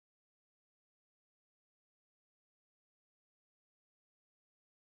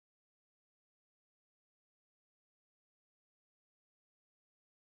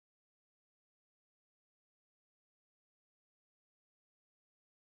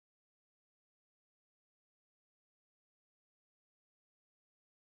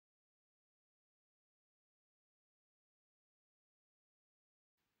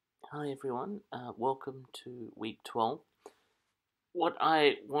Hi everyone, welcome to week 12. What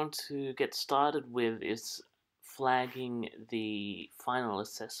I want to get started with is flagging the final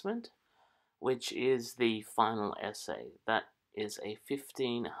assessment, which is the final essay. That is a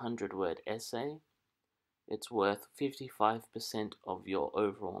 1500 word essay. It's worth 55% of your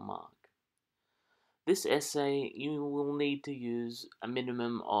overall mark. This essay, you will need to use a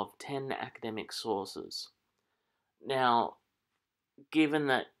minimum of 10 academic sources. Now, given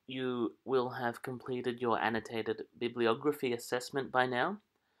that you will have completed your annotated bibliography assessment by now,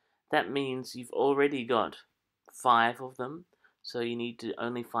 that means you've already got 5 of them, so you need to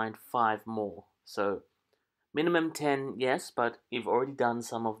only find 5 more. So minimum 10, yes, but you've already done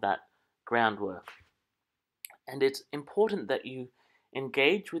some of that groundwork. And it's important that you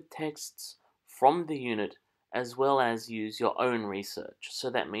engage with texts from the unit as well as use your own research. So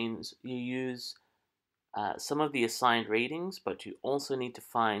that means you use some of the assigned readings, but you also need to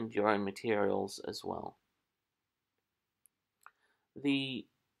find your own materials as well. The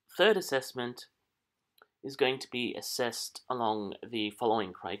third assessment is going to be assessed along the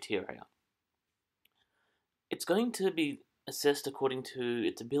following criteria. It's going to be assessed according to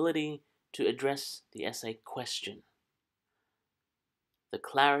its ability to address the essay question, the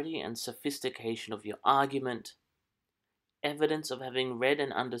clarity and sophistication of your argument, evidence of having read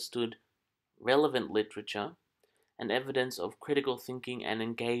and understood relevant literature, and evidence of critical thinking and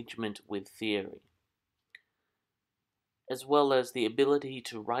engagement with theory, as well as the ability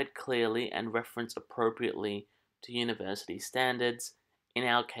to write clearly and reference appropriately to university standards. In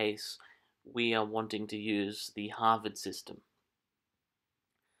our case, we are wanting to use the Harvard system.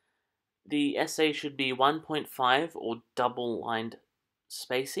 The essay should be 1.5 or double-lined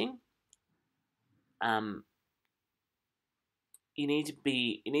spacing. It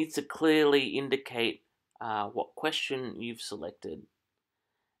needs to clearly indicate what question you've selected,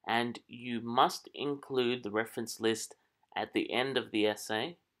 and you must include the reference list at the end of the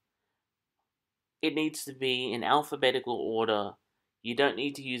essay. It needs to be in alphabetical order. You don't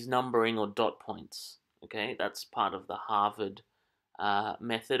need to use numbering or dot points. Okay, that's part of the Harvard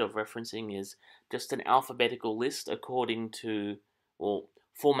method of referencing, is just an alphabetical list according to, or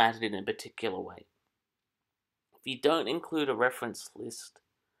formatted in a particular way. If you don't include a reference list,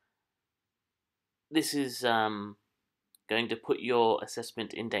 this is going to put your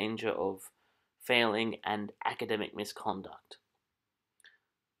assessment in danger of failing and academic misconduct.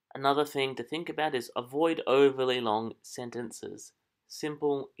 Another thing to think about is avoid overly long sentences.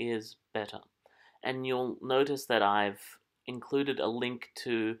 Simple is better. And you'll notice that I've included a link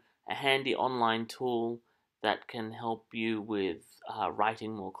to a handy online tool that can help you with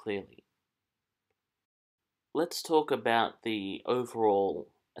writing more clearly. Let's talk about the overall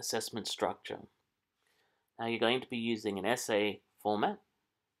assessment structure. Now, you're going to be using an essay format.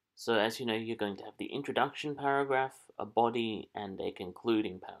 So as you know, you're going to have the introduction paragraph, a body, and a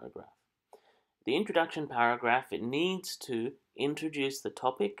concluding paragraph. The introduction paragraph, it needs to introduce the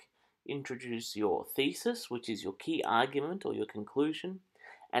topic, introduce your thesis, which is your key argument or your conclusion,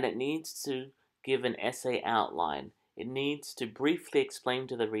 and it needs to give an essay outline. It needs to briefly explain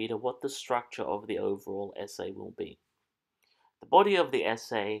to the reader what the structure of the overall essay will be. The body of the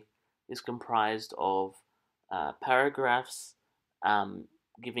essay is comprised of paragraphs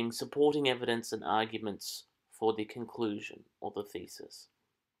giving supporting evidence and arguments for the conclusion or the thesis.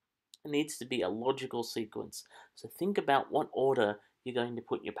 It needs to be a logical sequence. So think about what order you're going to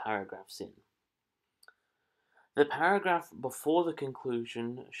put your paragraphs in. The paragraph before the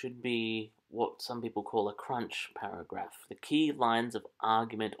conclusion should be what some people call a crunch paragraph. The key lines of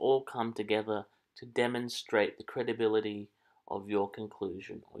argument all come together to demonstrate the credibility of your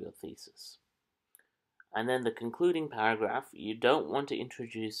conclusion or your thesis. And then the concluding paragraph, you don't want to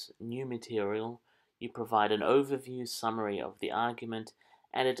introduce new material. You provide an overview summary of the argument,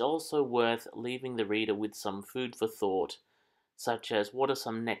 and it's also worth leaving the reader with some food for thought, such as what are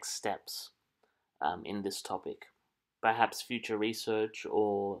some next steps in this topic, perhaps future research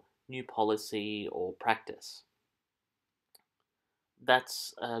or new policy or practice.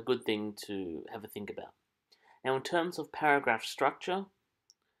 That's a good thing to have a think about. Now, in terms of paragraph structure,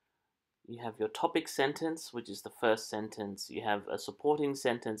 you have your topic sentence, which is the first sentence. You have a supporting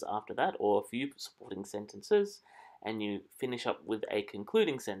sentence after that, or a few supporting sentences, and you finish up with a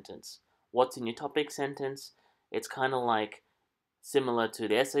concluding sentence. What's in your topic sentence? It's kind of like similar to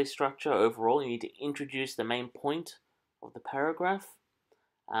the essay structure. Overall, you need to introduce the main point of the paragraph,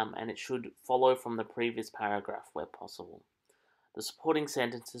 and it should follow from the previous paragraph where possible. The supporting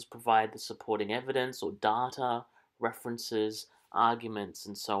sentences provide the supporting evidence or data, references, arguments,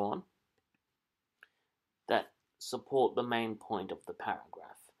 and so on that support the main point of the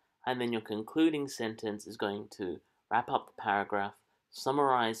paragraph. and then your concluding sentence is going to wrap up the paragraph,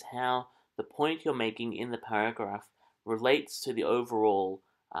 summarize how the point you're making in the paragraph relates to the overall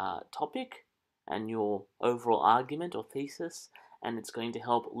topic and your overall argument or thesis, and it's going to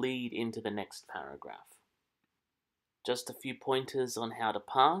help lead into the next paragraph. Just a few pointers on how to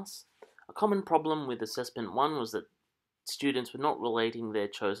pass. A common problem with assessment 1 was that students were not relating their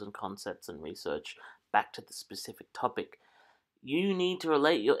chosen concepts and research back to the specific topic. You need to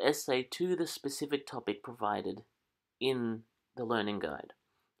relate your essay to the specific topic provided in the learning guide.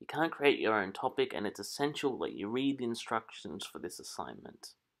 You can't create your own topic, and it's essential that you read the instructions for this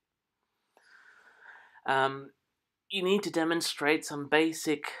assignment. You need to demonstrate some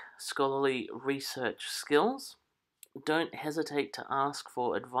basic scholarly research skills. Don't hesitate to ask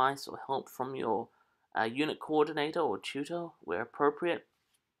for advice or help from your unit coordinator or tutor where appropriate.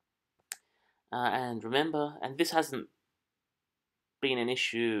 And remember, and this hasn't been an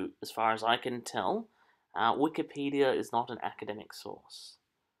issue as far as I can tell, Wikipedia is not an academic source.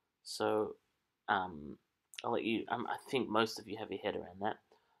 So I'll let you, I think most of you have your head around that.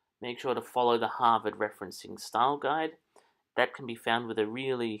 Make sure to follow the Harvard Referencing Style Guide. That can be found with a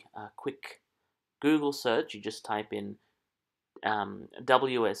really quick Google search. You just type in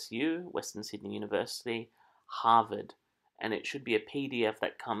WSU, Western Sydney University, Harvard, and it should be a PDF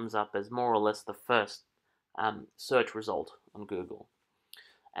that comes up as more or less the first search result on Google.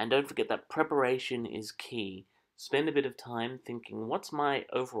 And don't forget that preparation is key. Spend a bit of time thinking, what's my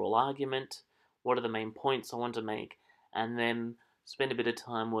overall argument? What are the main points I want to make? And then spend a bit of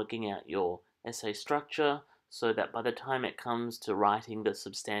time working out your essay structure so that by the time it comes to writing the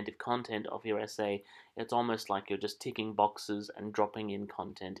substantive content of your essay, it's almost like you're just ticking boxes and dropping in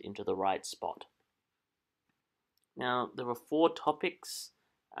content into the right spot. Now, there are 4 topics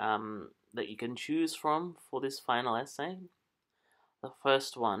that you can choose from for this final essay. The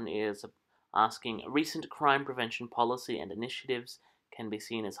first one is asking, recent crime prevention policy and initiatives can be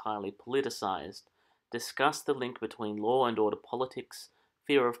seen as highly politicized. Discuss the link between law and order politics,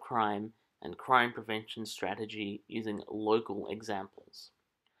 fear of crime, and crime prevention strategy using local examples.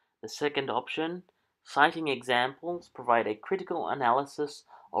 The second option, citing examples, provide a critical analysis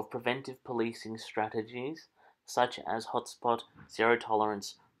of preventive policing strategies such as hotspot, zero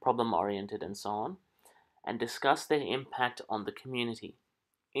tolerance, problem-oriented, and so on, and discuss their impact on the community.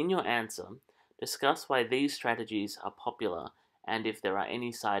 In your answer, discuss why these strategies are popular and if there are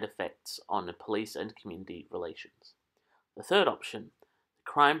any side effects on police and community relations. The third option,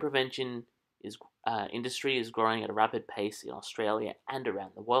 the crime prevention industry is growing at a rapid pace in Australia and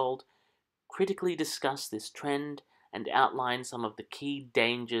around the world. Critically discuss this trend and outline some of the key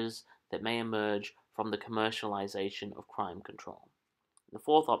dangers that may emerge from the commercialization of crime control. The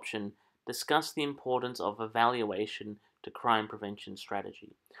fourth option, discuss the importance of evaluation to crime prevention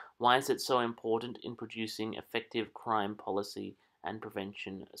strategy. Why is it so important in producing effective crime policy and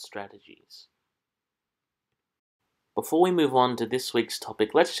prevention strategies? Before we move on to this week's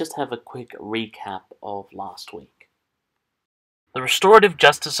topic, let's just have a quick recap of last week. The restorative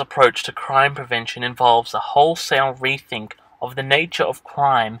justice approach to crime prevention involves a wholesale rethink of the nature of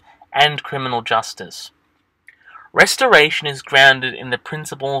crime and criminal justice. Restoration is grounded in the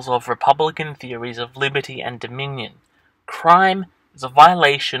principles of Republican theories of liberty and dominion. Crime is a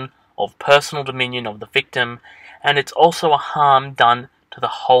violation of personal dominion of the victim, and it's also a harm done to the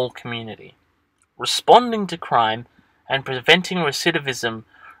whole community. Responding to crime and preventing recidivism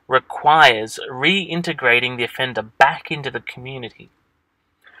requires reintegrating the offender back into the community.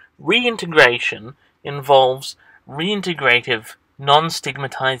 Reintegration involves reintegrative,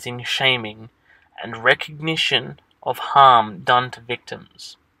 non-stigmatizing shaming and recognition of harm done to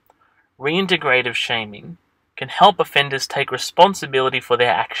victims. Reintegrative shaming can help offenders take responsibility for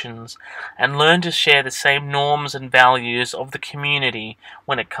their actions and learn to share the same norms and values of the community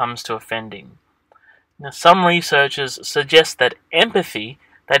when it comes to offending. Now, some researchers suggest that empathy,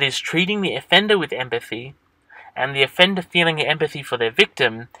 that is, treating the offender with empathy, and the offender feeling empathy for their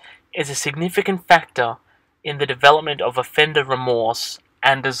victim, is a significant factor in the development of offender remorse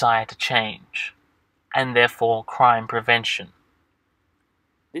and desire to change, and therefore crime prevention.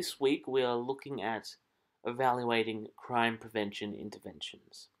 This week we are looking at evaluating crime prevention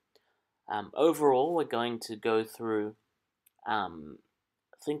interventions. Overall, we're going to go through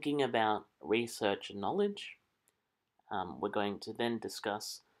thinking about research and knowledge. We're going to then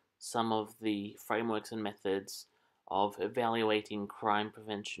discuss some of the frameworks and methods of evaluating crime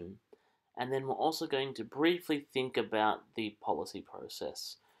prevention. And then we're also going to briefly think about the policy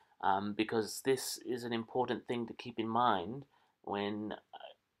process, because this is an important thing to keep in mind when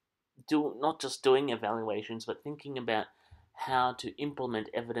not just doing evaluations, but thinking about how to implement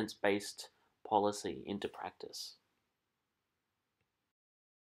evidence-based policy into practice.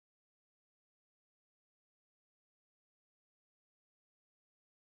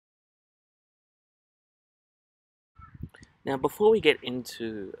 Now, before we get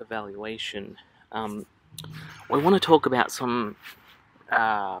into evaluation, we want to talk about some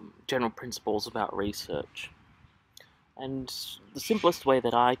general principles about research. And the simplest way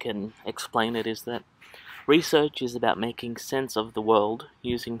that I can explain it is that research is about making sense of the world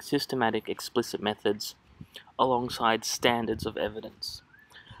using systematic, explicit methods alongside standards of evidence.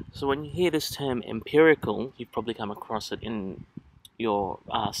 So when you hear this term empirical, you've probably come across it in your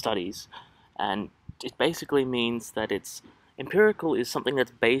studies, and it basically means that it's empirical is something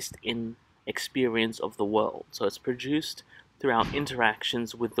that's based in experience of the world. So it's produced through our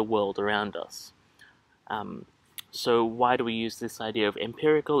interactions with the world around us. So why do we use this idea of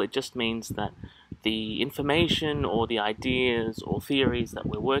empirical? It just means that the information or the ideas or theories that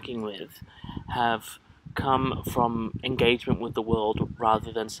we're working with have come from engagement with the world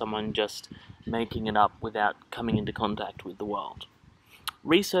rather than someone just making it up without coming into contact with the world.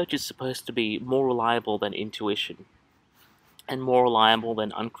 Research is supposed to be more reliable than intuition, and more reliable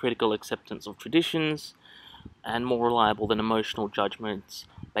than uncritical acceptance of traditions, and more reliable than emotional judgments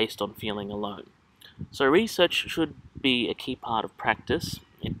based on feeling alone. So research should be a key part of practice.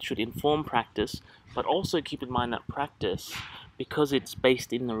 It should inform practice, but also keep in mind that practice, because it's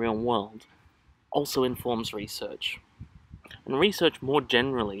based in the real world, also informs research. And research more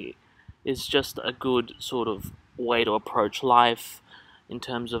generally is just a good sort of way to approach life in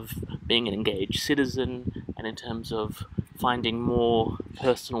terms of being an engaged citizen and in terms of finding more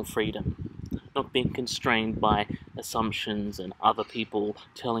personal freedom, not being constrained by assumptions and other people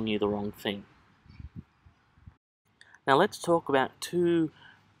telling you the wrong thing. Now let's talk about two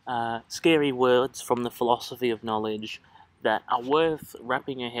scary words from the philosophy of knowledge that are worth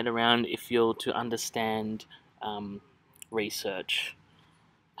wrapping your head around if you're to understand research,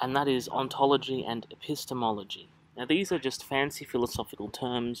 and that is ontology and epistemology. Now these are just fancy philosophical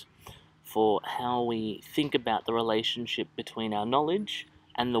terms for how we think about the relationship between our knowledge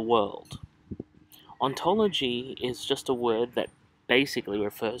and the world. Ontology is just a word that basically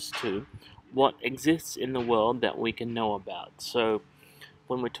refers to what exists in the world that we can know about. So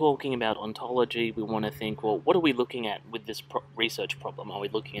when we're talking about ontology, we want to think, well, what are we looking at with this research problem? Are we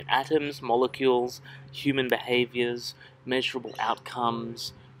looking at atoms, molecules, human behaviors, measurable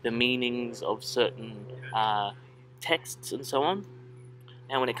outcomes, the meanings of certain texts, and so on?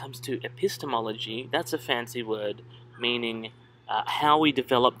 Now, when it comes to epistemology, that's a fancy word meaning how we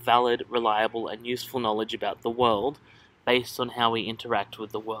develop valid, reliable, and useful knowledge about the world based on how we interact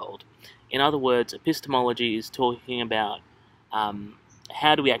with the world. In other words, epistemology is talking about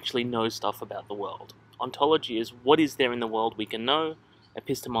how do we actually know stuff about the world. Ontology is what is there in the world we can know.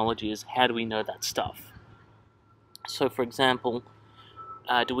 Epistemology is how do we know that stuff. So, for example,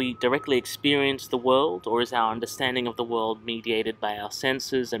 do we directly experience the world, or is our understanding of the world mediated by our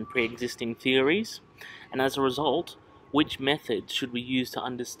senses and pre-existing theories? And as a result, which methods should we use to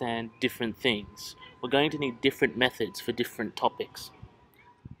understand different things? We're going to need different methods for different topics.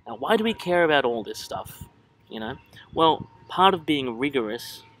 Now, why do we care about all this stuff? Well, part of being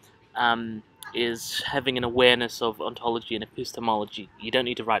rigorous is having an awareness of ontology and epistemology. You don't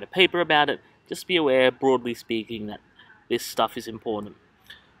need to write a paper about it, just be aware, broadly speaking, that this stuff is important.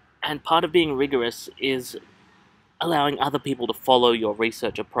 And part of being rigorous is allowing other people to follow your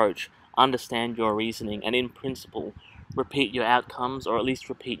research approach, understand your reasoning, and in principle, repeat your outcomes, or at least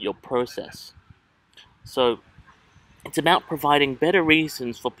repeat your process. So, it's about providing better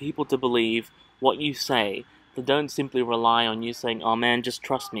reasons for people to believe what you say, that don't simply rely on you saying, oh man, just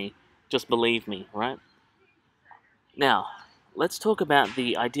trust me, just believe me, right? Now, let's talk about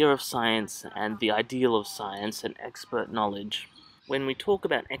the idea of science and the ideal of science and expert knowledge. When we talk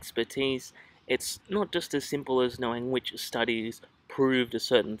about expertise, it's not just as simple as knowing which studies proved a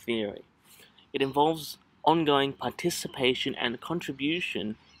certain theory. It involves ongoing participation and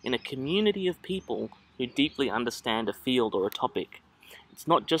contribution in a community of people who deeply understand a field or a topic. It's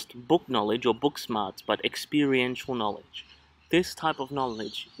not just book knowledge or book smarts, but experiential knowledge. This type of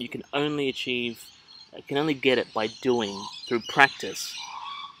knowledge you can only get it by doing, through practice.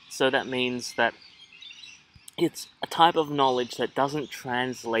 So that means that it's a type of knowledge that doesn't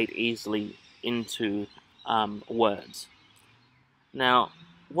translate easily into words. Now,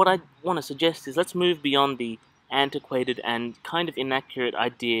 what I want to suggest is let's move beyond the antiquated and kind of inaccurate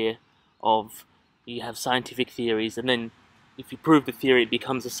idea of you have scientific theories and then if you prove the theory it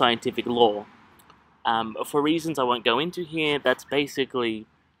becomes a scientific law. For reasons I won't go into here, that's basically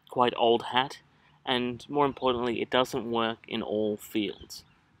quite old hat, and more importantly, it doesn't work in all fields.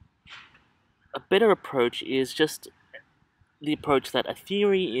 A better approach is just the approach that a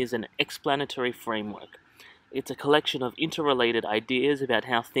theory is an explanatory framework. It's a collection of interrelated ideas about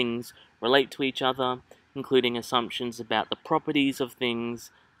how things relate to each other, including assumptions about the properties of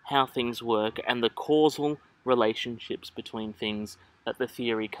things, how things work, and the causal relationships between things that the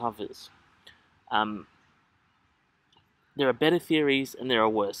theory covers. There are better theories and there are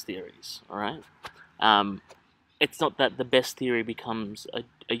worse theories, alright? It's not that the best theory becomes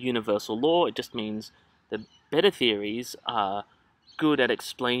a universal law, it just means the better theories are good at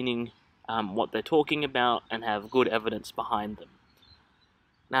explaining what they're talking about and have good evidence behind them.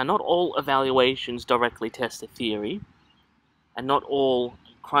 Now, not all evaluations directly test a theory, and not all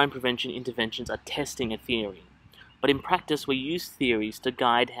crime prevention interventions are testing a theory. But in practice, we use theories to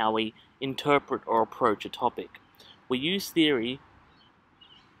guide how we interpret or approach a topic. We use theory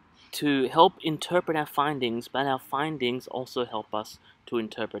to help interpret our findings, but our findings also help us to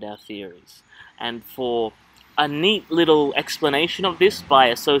interpret our theories. And for a neat little explanation of this by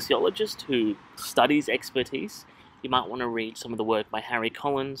a sociologist who studies expertise, you might want to read some of the work by Harry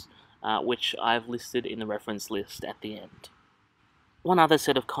Collins, which I've listed in the reference list at the end. One other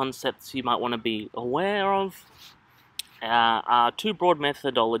set of concepts you might want to be aware of are two broad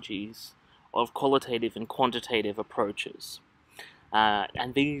methodologies of qualitative and quantitative approaches.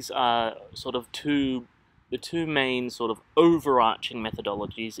 And these are sort of the two main sort of overarching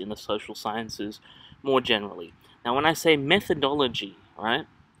methodologies in the social sciences more generally. Now, when I say methodology, right,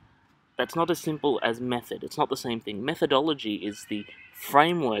 that's not as simple as method. It's not the same thing. Methodology is the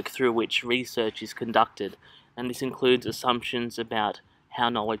framework through which research is conducted, and this includes assumptions about how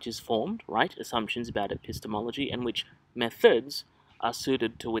knowledge is formed, right? Assumptions about epistemology, and which methods are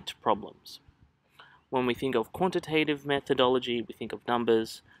suited to which problems. When we think of quantitative methodology, we think of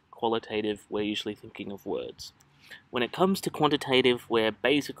numbers. Qualitative, we're usually thinking of words. When it comes to quantitative, we're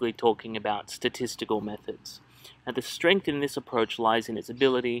basically talking about statistical methods. And the strength in this approach lies in its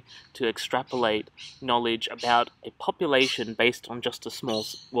ability to extrapolate knowledge about a population based on just a small,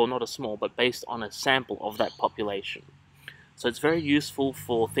 well, not a small, but based on a sample of that population. So it's very useful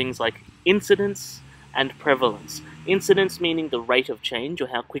for things like incidence and prevalence. Incidence meaning the rate of change, or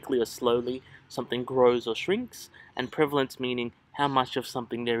how quickly or slowly something grows or shrinks, and prevalence meaning how much of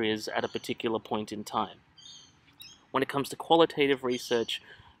something there is at a particular point in time. When it comes to qualitative research,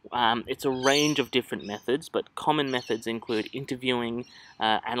 it's a range of different methods, but common methods include interviewing,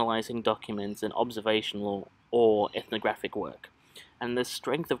 analyzing documents, and observational or ethnographic work. And the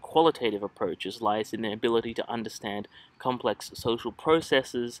strength of qualitative approaches lies in their ability to understand complex social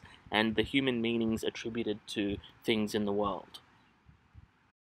processes and the human meanings attributed to things in the world.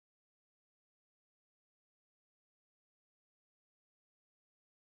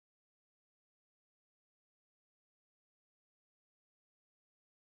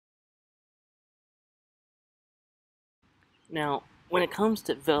 Now, when it comes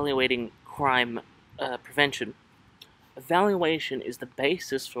to evaluating crime prevention, evaluation is the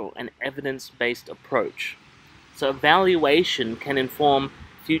basis for an evidence-based approach. So evaluation can inform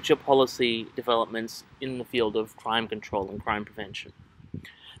future policy developments in the field of crime control and crime prevention.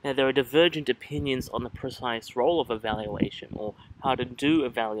 Now, there are divergent opinions on the precise role of evaluation, or how to do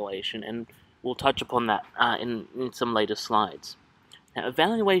evaluation, and we'll touch upon that in some later slides. Now,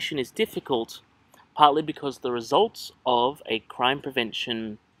 evaluation is difficult partly because the results of a crime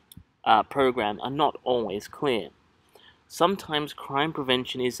prevention program are not always clear. Sometimes crime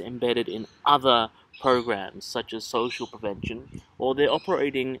prevention is embedded in other programs, such as social prevention, or they're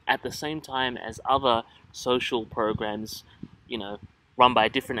operating at the same time as other social programs, run by a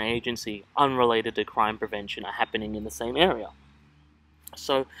different agency, unrelated to crime prevention, are happening in the same area.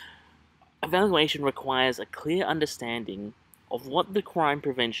 So, evaluation requires a clear understanding of what the crime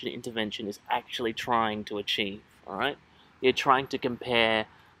prevention intervention is actually trying to achieve, alright? You're trying to compare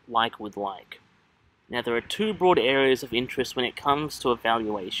like with like. Now, there are two broad areas of interest when it comes to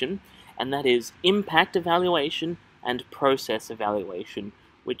evaluation, and that is impact evaluation and process evaluation,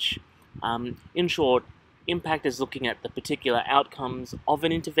 which, in short, impact is looking at the particular outcomes of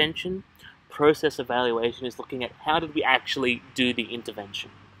an intervention. Process evaluation is looking at how did we actually do the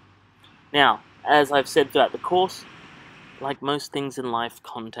intervention. Now, as I've said throughout the course, like most things in life,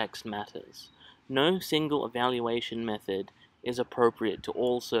 context matters. No single evaluation method is appropriate to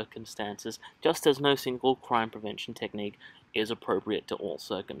all circumstances, just as no single crime prevention technique is appropriate to all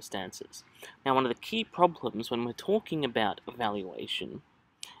circumstances. Now, one of the key problems when we're talking about evaluation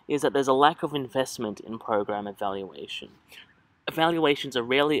is that there's a lack of investment in program evaluation. Evaluations are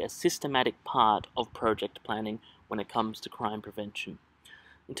rarely a systematic part of project planning when it comes to crime prevention.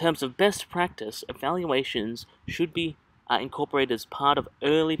 In terms of best practice, evaluations should be incorporated as part of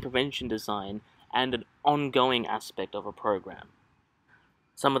early prevention design and an ongoing aspect of a program.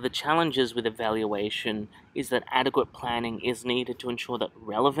 Some of the challenges with evaluation is that adequate planning is needed to ensure that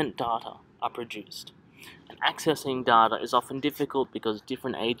relevant data are produced. And accessing data is often difficult because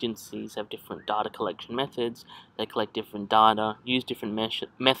different agencies have different data collection methods, they collect different data, use different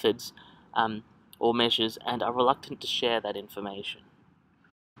methods or measures, and are reluctant to share that information.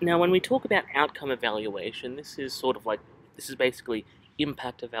 Now, when we talk about outcome evaluation, this is basically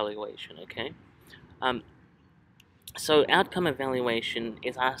impact evaluation, okay? So outcome evaluation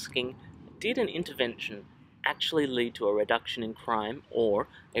is asking, did an intervention actually lead to a reduction in crime or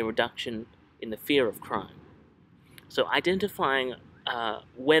a reduction in the fear of crime? So identifying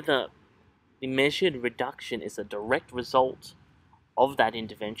whether the measured reduction is a direct result of that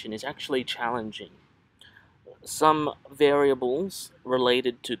intervention is actually challenging. Some variables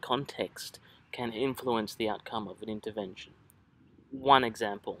related to context can influence the outcome of an intervention. One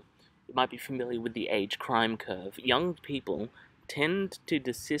example, you might be familiar with the age crime curve. Young people tend to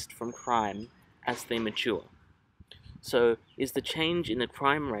desist from crime as they mature. So, is the change in the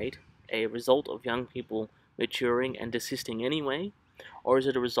crime rate a result of young people maturing and desisting anyway, or is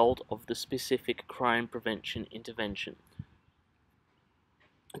it a result of the specific crime prevention intervention?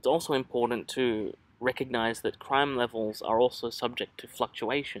 It's also important to recognize that crime levels are also subject to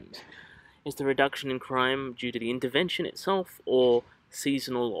fluctuations. Is the reduction in crime due to the intervention itself, or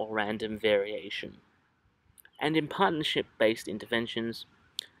seasonal or random variation? And in partnership-based interventions,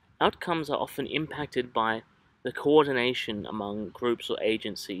 outcomes are often impacted by the coordination among groups or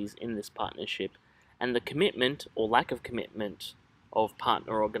agencies in this partnership and the commitment or lack of commitment of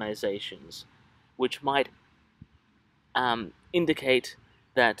partner organizations, which might indicate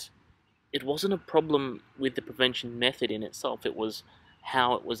that it wasn't a problem with the prevention method in itself, it was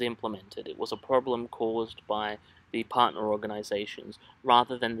how it was implemented. It was a problem caused by the partner organizations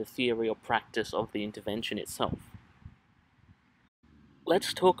rather than the theory or practice of the intervention itself.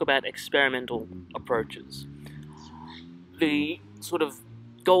 Let's talk about experimental approaches. The sort of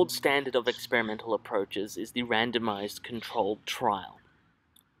gold standard of experimental approaches is the randomized controlled trial.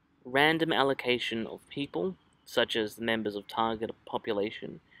 Random allocation of people, such as the members of target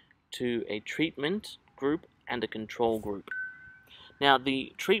population, to a treatment group and a control group. Now,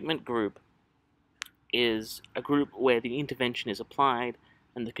 the treatment group is a group where the intervention is applied,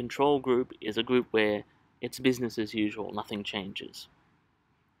 and the control group is a group where it's business as usual, nothing changes.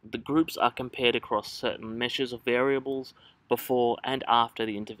 The groups are compared across certain measures of variables before and after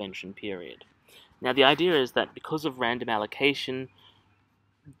the intervention period. Now, the idea is that because of random allocation,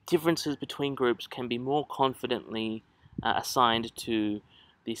 differences between groups can be more confidently assigned to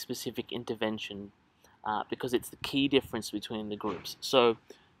the specific intervention because it's the key difference between the groups. So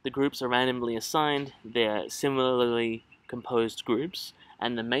the groups are randomly assigned, they're similarly composed groups,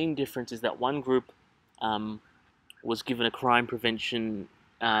 and the main difference is that one group was given a crime prevention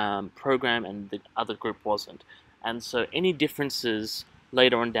program and the other group wasn't. And so any differences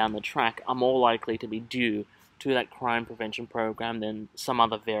later on down the track are more likely to be due to that crime prevention program than some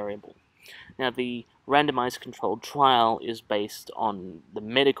other variable. Now, the randomized controlled trial is based on the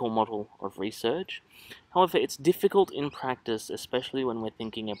medical model of research. However, it's difficult in practice, especially when we're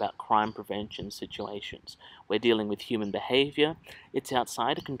thinking about crime prevention situations. We're dealing with human behavior, it's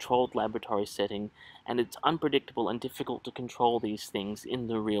outside a controlled laboratory setting, and it's unpredictable and difficult to control these things in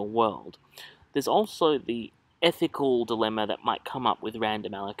the real world. There's also the ethical dilemma that might come up with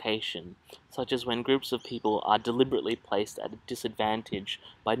random allocation, such as when groups of people are deliberately placed at a disadvantage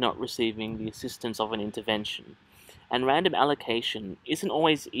by not receiving the assistance of an intervention. And random allocation isn't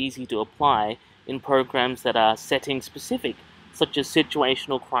always easy to apply in programs that are setting specific, such as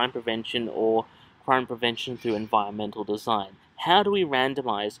situational crime prevention or crime prevention through environmental design. How do we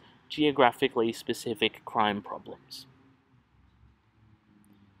randomize geographically specific crime problems?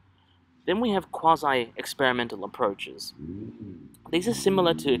 Then we have quasi-experimental approaches. These are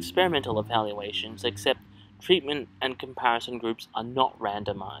similar to experimental evaluations, except treatment and comparison groups are not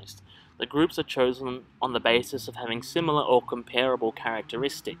randomized. The groups are chosen on the basis of having similar or comparable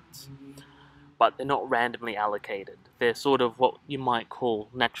characteristics, but they're not randomly allocated. They're sort of what you might call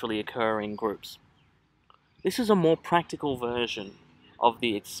naturally occurring groups. This is a more practical version of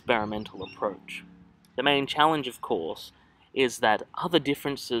the experimental approach. The main challenge, of course, is that other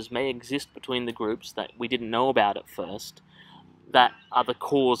differences may exist between the groups that we didn't know about at first, that are the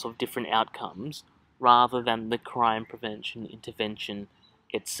cause of different outcomes, rather than the crime prevention intervention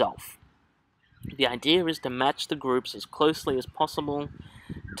itself. The idea is to match the groups as closely as possible,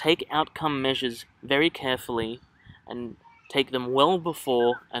 take outcome measures very carefully, and take them well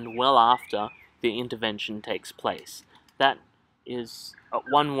before and well after the intervention takes place. That is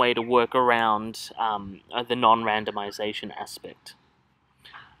one way to work around the non-randomization aspect.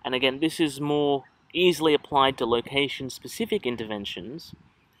 And again, this is more easily applied to location-specific interventions,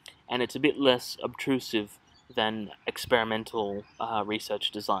 and it's a bit less obtrusive than experimental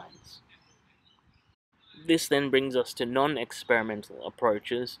research designs. This then brings us to non-experimental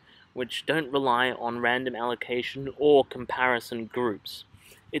approaches, which don't rely on random allocation or comparison groups.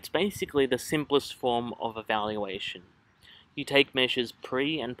 It's basically the simplest form of evaluation. You take measures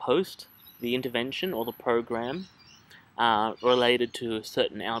pre and post the intervention or the program related to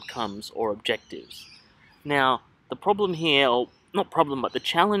certain outcomes or objectives. Now, the problem here, or not problem, but the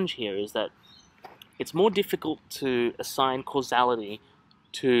challenge here is that it's more difficult to assign causality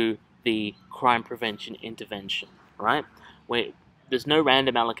to the crime prevention intervention, right? Where there's no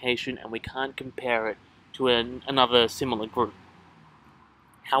random allocation and we can't compare it to another similar group.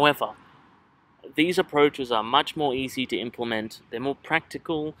 However, these approaches are much more easy to implement, they're more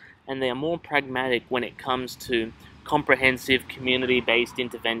practical, and they are more pragmatic when it comes to comprehensive community-based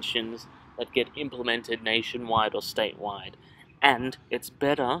interventions that get implemented nationwide or statewide. And it's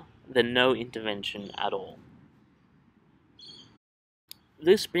better than no intervention at all.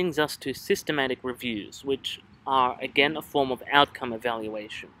 This brings us to systematic reviews, which are again a form of outcome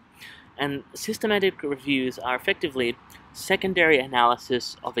evaluation. And systematic reviews are effectively secondary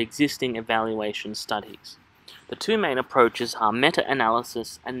analysis of existing evaluation studies. The two main approaches are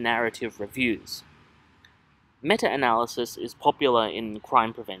meta-analysis and narrative reviews. Meta-analysis is popular in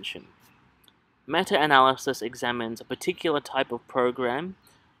crime prevention. Meta-analysis examines a particular type of program,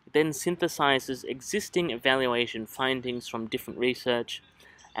 then synthesizes existing evaluation findings from different research,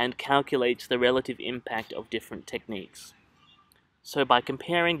 and calculates the relative impact of different techniques. So by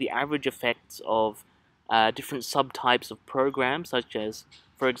comparing the average effects of different subtypes of programs, such as,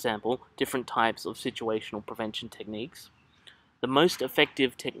 for example, different types of situational prevention techniques, the most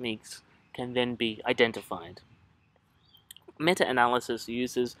effective techniques can then be identified. Meta-analysis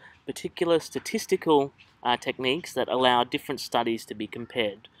uses particular statistical techniques that allow different studies to be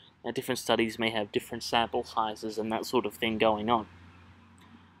compared. Now, different studies may have different sample sizes and that sort of thing going on.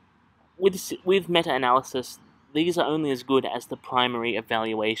 With meta-analysis, these are only as good as the primary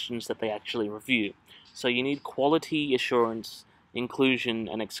evaluations that they actually review. So you need quality assurance, inclusion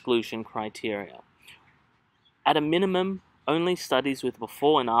and exclusion criteria. At a minimum, only studies with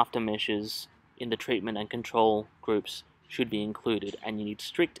before and after measures in the treatment and control groups should be included, and you need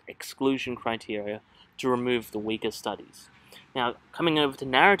strict exclusion criteria to remove the weaker studies. Now, coming over to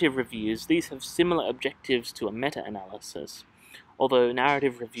narrative reviews, these have similar objectives to a meta-analysis, although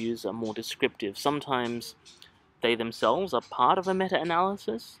narrative reviews are more descriptive. Sometimes they themselves are part of a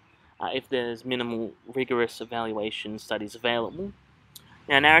meta-analysis, if there's minimal rigorous evaluation studies available.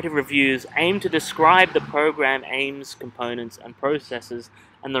 Now, narrative reviews aim to describe the program aims, components, and processes,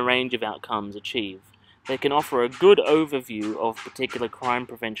 and the range of outcomes achieved. They can offer a good overview of particular crime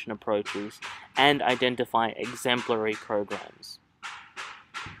prevention approaches and identify exemplary programs.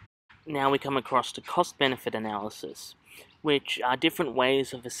 Now we come across to cost-benefit analysis, which are different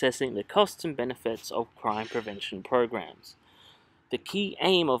ways of assessing the costs and benefits of crime prevention programs. The key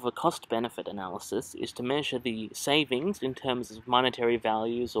aim of a cost-benefit analysis is to measure the savings in terms of monetary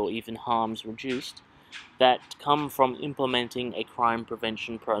values or even harms reduced that come from implementing a crime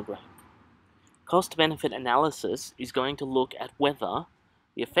prevention program. Cost-benefit analysis is going to look at whether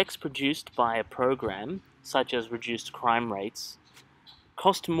the effects produced by a program, such as reduced crime rates,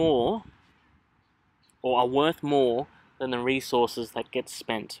 cost more or are worth more than the resources that get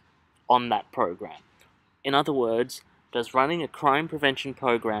spent on that program. In other words, does running a crime prevention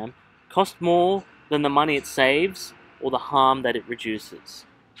program cost more than the money it saves or the harm that it reduces?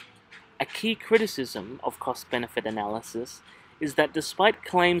 A key criticism of cost-benefit analysis is that despite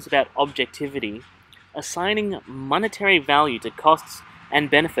claims about objectivity, assigning monetary value to costs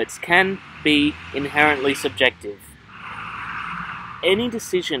and benefits can be inherently subjective. Any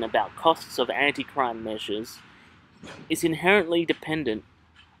decision about costs of anti-crime measures is inherently dependent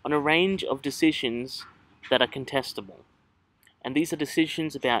on a range of decisions that are contestable. And these are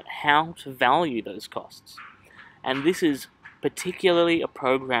decisions about how to value those costs. And this is particularly a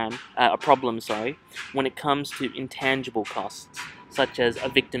problem when it comes to intangible costs, such as a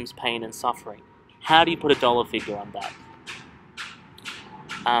victim's pain and suffering. How do you put a dollar figure on that?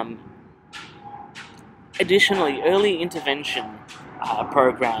 Additionally, early intervention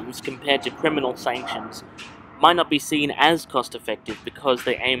programs compared to criminal sanctions might not be seen as cost-effective because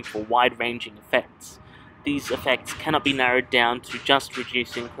they aim for wide-ranging effects. These effects cannot be narrowed down to just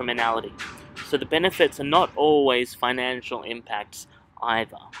reducing criminality. So the benefits are not always financial impacts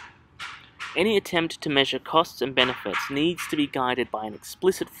either. Any attempt to measure costs and benefits needs to be guided by an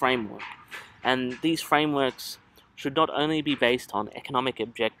explicit framework, and these frameworks should not only be based on economic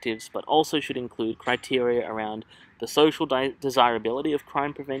objectives, but also should include criteria around the social desirability of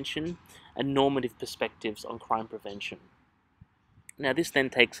crime prevention and normative perspectives on crime prevention. Now, this then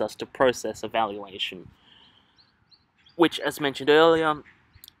takes us to process evaluation, which, as mentioned earlier,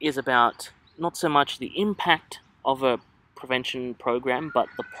 is about not so much the impact of a prevention program, but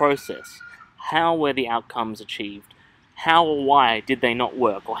the process. How were the outcomes achieved? How or why did they not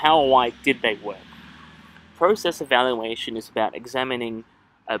work? Or how or why did they work? Process evaluation is about examining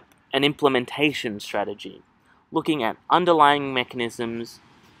an implementation strategy, looking at underlying mechanisms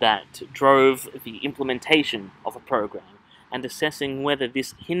that drove the implementation of a program, and assessing whether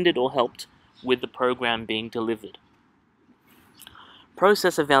this hindered or helped with the program being delivered.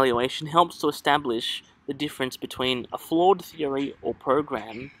 Process evaluation helps to establish the difference between a flawed theory or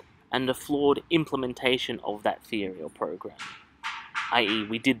program and a flawed implementation of that theory or program, i.e.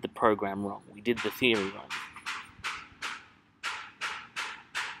 we did the program wrong, we did the theory wrong.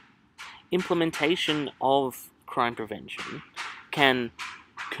 Implementation of crime prevention can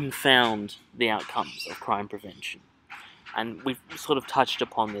confound the outcomes of crime prevention. And we've sort of touched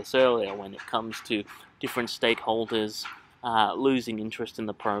upon this earlier when it comes to different stakeholders losing interest in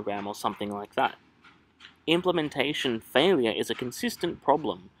the program or something like that. Implementation failure is a consistent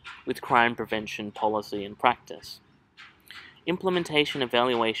problem with crime prevention policy and practice. Implementation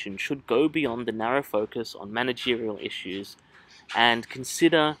evaluation should go beyond the narrow focus on managerial issues and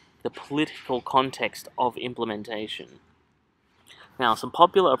consider the political context of implementation. Now, some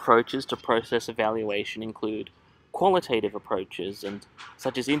popular approaches to process evaluation include qualitative approaches,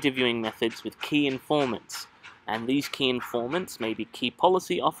 such as interviewing methods with key informants, and these key informants may be key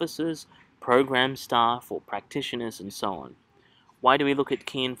policy officers, program staff, or practitioners, and so on. Why do we look at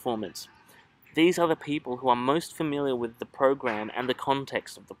key informants? These are the people who are most familiar with the program and the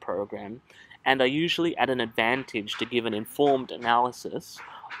context of the program, and are usually at an advantage to give an informed analysis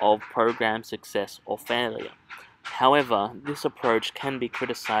of program success or failure. However, this approach can be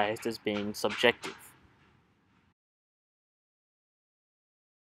criticized as being subjective.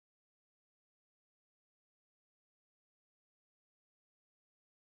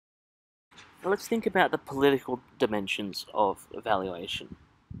 Now let's think about the political dimensions of evaluation.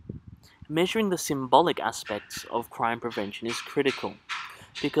 Measuring the symbolic aspects of crime prevention is critical,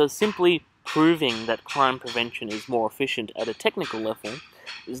 because simply proving that crime prevention is more efficient at a technical level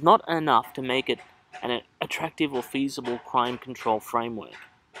is not enough to make it an attractive or feasible crime control framework.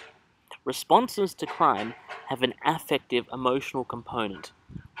 Responses to crime have an affective, emotional component.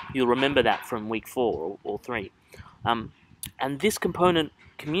 You'll remember that from week 4 or 3. And this component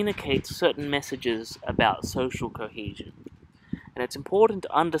communicates certain messages about social cohesion. And it's important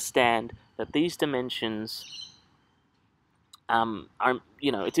to understand that these dimensions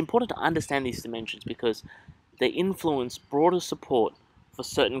it's important to understand these dimensions because they influence broader support for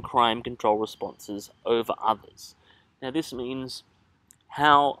certain crime control responses over others. Now, this means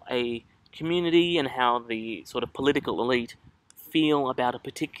how a community and how the sort of political elite feel about a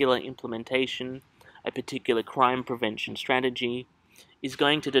particular implementation, a particular crime prevention strategy, is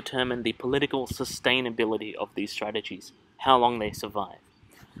going to determine the political sustainability of these strategies, how long they survive.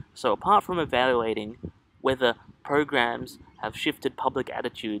 So apart from evaluating whether programs have shifted public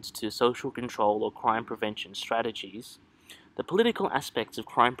attitudes to social control or crime prevention strategies, the political aspects of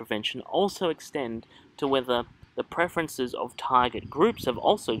crime prevention also extend to whether the preferences of target groups have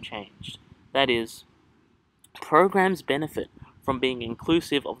also changed. That is, programs benefit from being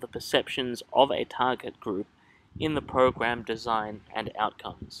inclusive of the perceptions of a target group in the program design and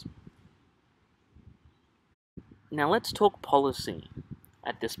outcomes. Now let's talk policy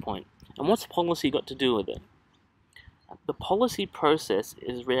at this point. And what's policy got to do with it? The policy process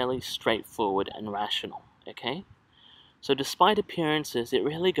is rarely straightforward and rational, okay? So despite appearances, it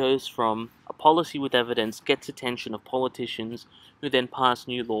really goes from a policy with evidence gets attention of politicians who then pass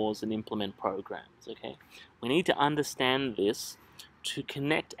new laws and implement programs, okay? We need to understand this to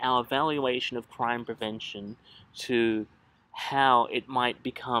connect our evaluation of crime prevention to how it might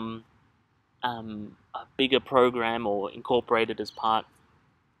become a bigger program or incorporated as part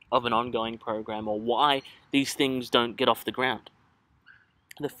of an ongoing program, or why these things don't get off the ground.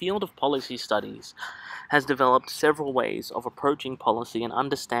 The field of policy studies has developed several ways of approaching policy and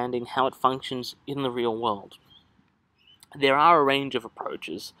understanding how it functions in the real world. There are a range of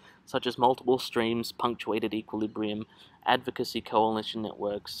approaches, such as multiple streams, punctuated equilibrium, advocacy coalition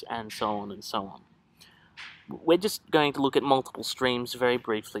networks, and so on and so on. We're just going to look at multiple streams very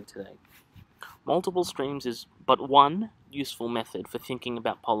briefly today. Multiple streams is but one useful method for thinking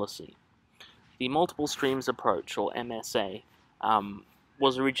about policy. The multiple streams approach, or MSA,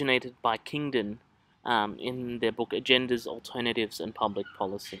 was originated by Kingdon in their book Agendas, Alternatives, and Public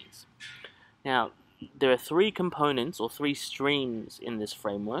Policies. Now, there are three components or three streams in this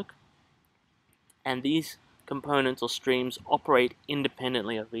framework, and these components or streams operate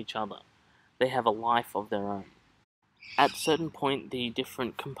independently of each other. They have a life of their own. At a certain point, the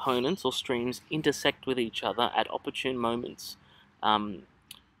different components or streams intersect with each other at opportune moments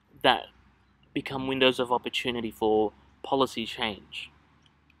that become windows of opportunity for policy change.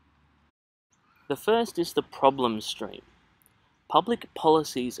 The first is the problem stream. Public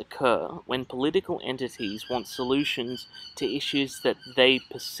policies occur when political entities want solutions to issues that they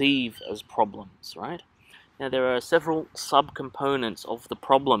perceive as problems, right? Now, there are several subcomponents of the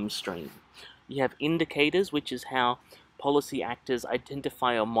problem stream. You have indicators, which is how policy actors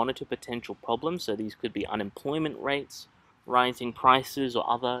identify or monitor potential problems, so these could be unemployment rates, rising prices, or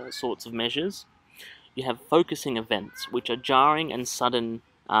other sorts of measures. You have focusing events, which are jarring and sudden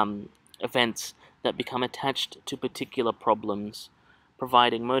events that become attached to particular problems,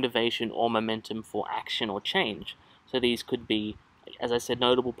 providing motivation or momentum for action or change. So these could be, as I said,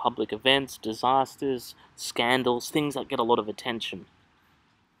 notable public events, disasters, scandals, things that get a lot of attention.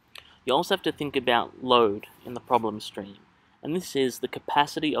 You also have to think about load in the problem stream, and this is the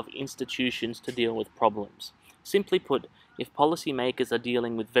capacity of institutions to deal with problems. Simply put, if policymakers are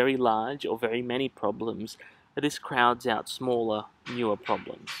dealing with very large or very many problems, this crowds out smaller, newer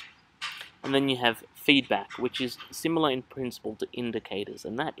problems. And then you have feedback, which is similar in principle to indicators,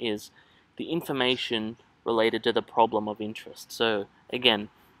 and that is the information related to the problem of interest. So again,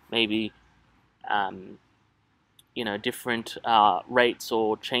 maybe different rates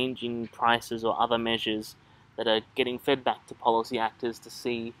or changing prices or other measures that are getting fed back to policy actors to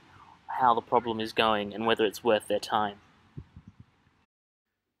see how the problem is going and whether it's worth their time.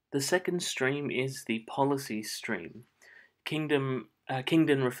 The second stream is the policy stream. Kingdon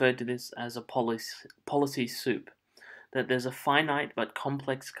referred to this as a policy soup, that there's a finite but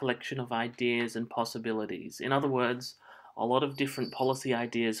complex collection of ideas and possibilities. In other words, a lot of different policy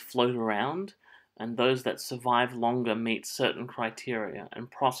ideas float around, and those that survive longer meet certain criteria and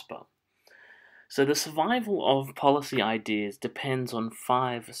prosper. So the survival of policy ideas depends on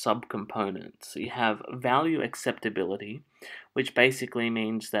 5 subcomponents. You have value acceptability, which basically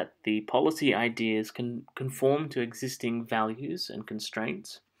means that the policy ideas can conform to existing values and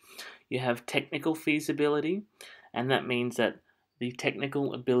constraints. You have technical feasibility, and that means that the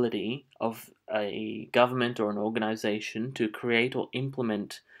technical ability of a government or an organization to create or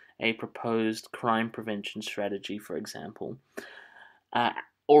implement a proposed crime prevention strategy, for example,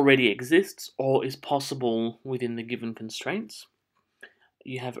 already exists or is possible within the given constraints.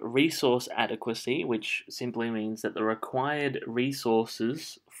 You have resource adequacy, which simply means that the required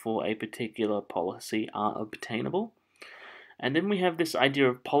resources for a particular policy are obtainable. And then we have this idea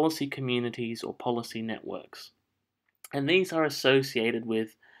of policy communities or policy networks. And these are associated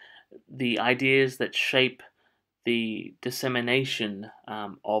with the ideas that shape the dissemination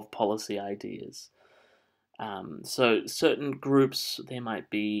of policy ideas. So certain groups, there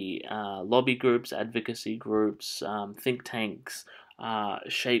might be lobby groups, advocacy groups, think tanks,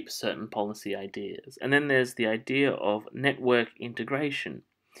 shape certain policy ideas. And then there's the idea of network integration.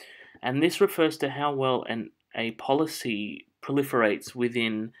 And this refers to how well a policy proliferates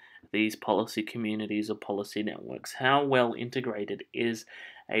within these policy communities or policy networks. How well integrated is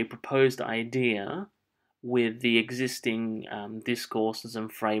a proposed idea with the existing discourses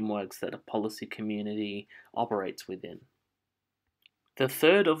and frameworks that a policy community operates within. The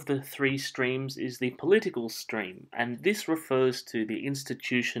third of the 3 streams is the political stream, and this refers to the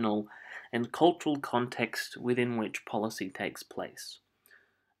institutional and cultural context within which policy takes place.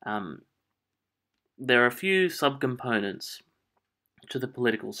 There are a few subcomponents to the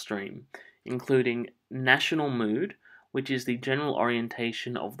political stream, including national mood, which is the general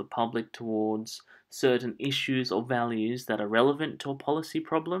orientation of the public towards certain issues or values that are relevant to a policy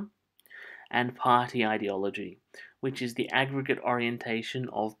problem, and party ideology, which is the aggregate orientation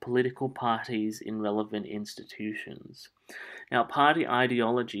of political parties in relevant institutions. Now, party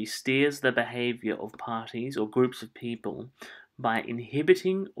ideology steers the behavior of parties or groups of people by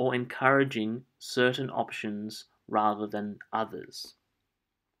inhibiting or encouraging certain options rather than others.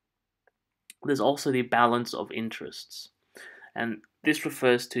 There's also the balance of interests, and this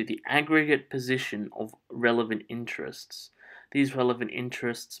refers to the aggregate position of relevant interests. These relevant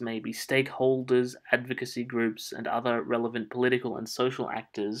interests may be stakeholders, advocacy groups, and other relevant political and social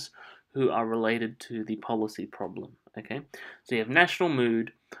actors who are related to the policy problem. Okay, so you have national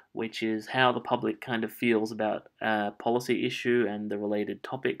mood, which is how the public kind of feels about a policy issue and the related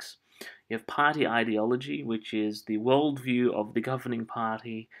topics. You have party ideology, which is the worldview of the governing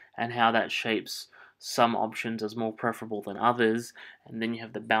party and how that shapes some options as more preferable than others. And then you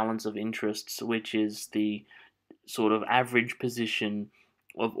have the balance of interests, which is the sort of average position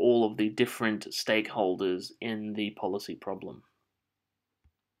of all of the different stakeholders in the policy problem.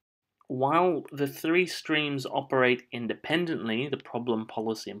 While the three streams operate independently, the problem,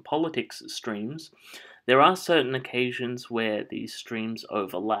 policy, and politics streams, there are certain occasions where these streams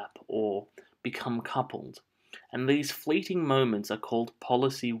overlap or become coupled, and these fleeting moments are called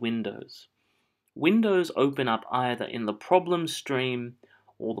policy windows. Windows open up either in the problem stream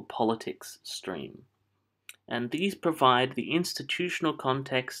or the politics stream, and these provide the institutional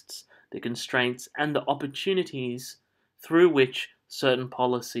contexts, the constraints, and the opportunities through which certain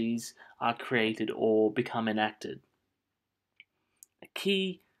policies are created or become enacted.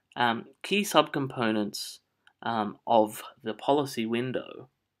 Key key subcomponents of the policy window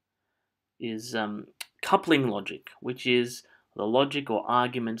is coupling logic, which is the logic or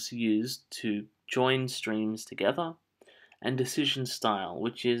arguments used to join streams together, and decision style,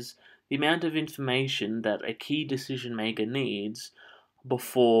 which is the amount of information that a key decision maker needs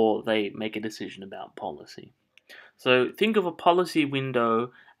before they make a decision about policy. So think of a policy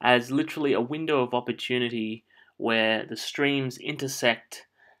window as literally a window of opportunity where the streams intersect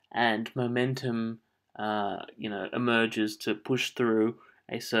and momentum, emerges to push through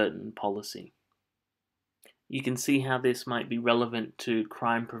a certain policy. You can see how this might be relevant to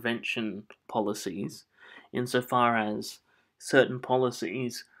crime prevention policies, insofar as certain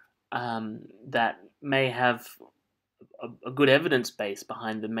policies that may have a good evidence base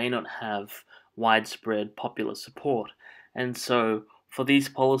behind them may not have widespread popular support. And so, for these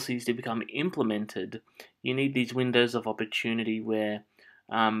policies to become implemented, you need these windows of opportunity where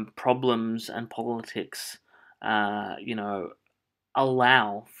problems and politics,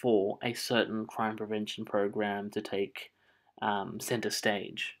 allow for a certain crime prevention program to take center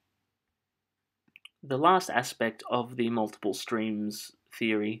stage. The last aspect of the multiple streams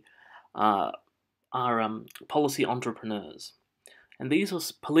theory uh, are policy entrepreneurs. And these are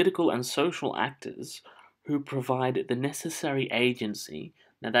political and social actors who provide the necessary agency,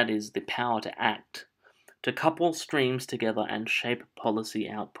 now that is the power to act, to couple streams together and shape policy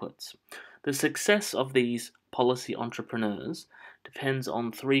outputs. The success of these policy entrepreneurs depends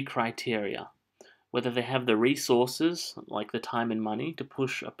on three criteria: whether they have the resources, like the time and money, to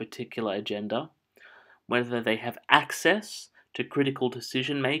push a particular agenda, whether they have access to critical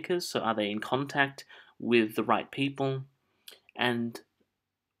decision makers, so are they in contact with the right people, and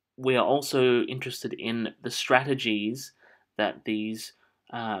we are also interested in the strategies that these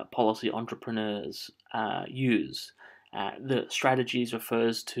policy entrepreneurs use. The strategies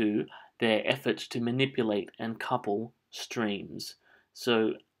refers to their efforts to manipulate and couple streams.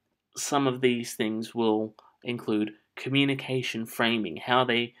 So some of these things will include communication framing, how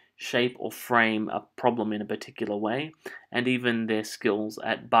they shape or frame a problem in a particular way, and even their skills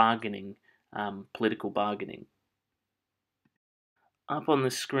at bargaining, political bargaining. Up on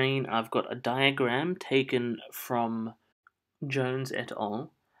the screen, I've got a diagram taken from Jones et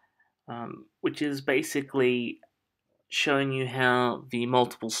al., which is basically showing you how the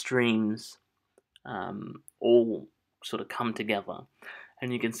multiple streams all sort of come together.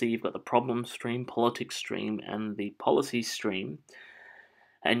 And you can see you've got the problem stream, politics stream, and the policy stream.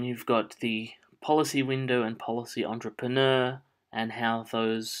 And you've got the policy window and policy entrepreneur, and how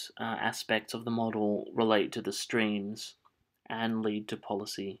those aspects of the model relate to the streams and lead to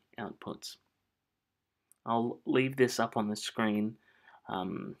policy outputs. I'll leave this up on the screen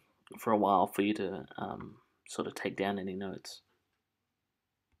for a while for you to sort of take down any notes.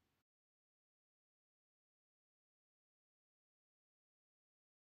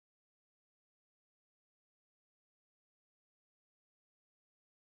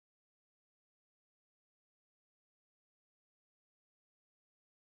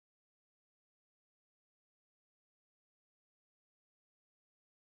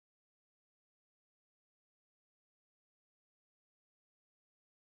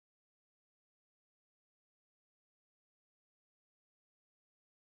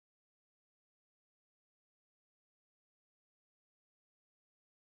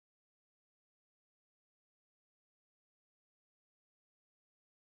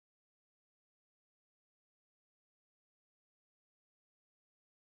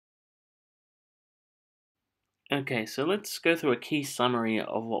 Okay, so let's go through a key summary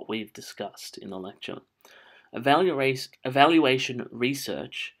of what we've discussed in the lecture. Evaluation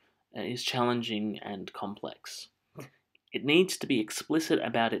research is challenging and complex. It needs to be explicit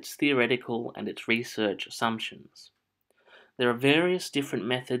about its theoretical and its research assumptions. There are various different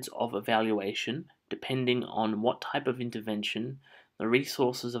methods of evaluation depending on what type of intervention, the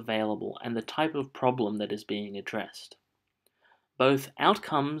resources available, and the type of problem that is being addressed. Both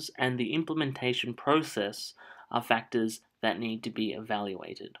outcomes and the implementation process are factors that need to be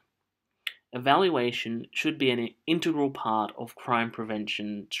evaluated. Evaluation should be an integral part of crime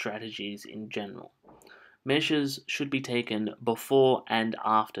prevention strategies in general. Measures should be taken before and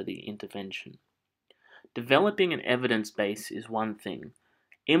after the intervention. Developing an evidence base is one thing.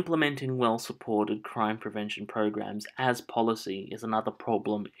 Implementing well-supported crime prevention programs as policy is another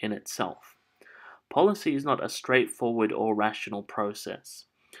problem in itself. Policy is not a straightforward or rational process.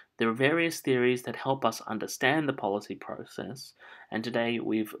 There are various theories that help us understand the policy process, and today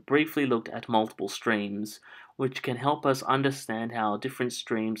we've briefly looked at multiple streams, which can help us understand how different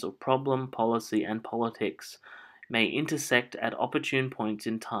streams of problem, policy, and politics may intersect at opportune points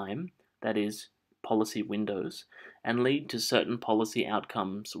in time, that is, policy windows, and lead to certain policy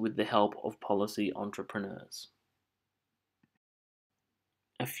outcomes with the help of policy entrepreneurs.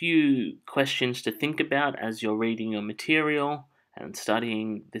 A few questions to think about as you're reading your material and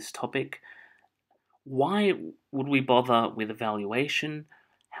studying this topic. Why would we bother with evaluation?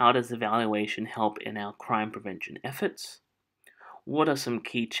 How does evaluation help in our crime prevention efforts? What are some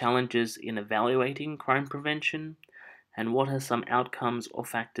key challenges in evaluating crime prevention? And what are some outcomes or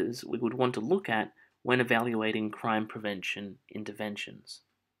factors we would want to look at when evaluating crime prevention interventions?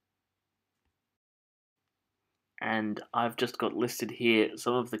 And I've just got listed here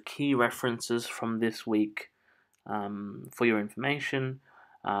some of the key references from this week for your information.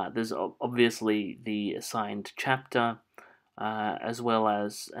 There's obviously the assigned chapter, as well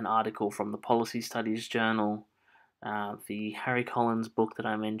as an article from the Policy Studies Journal, the Harry Collins book that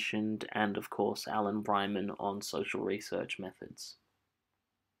I mentioned, and of course Alan Bryman on social research methods.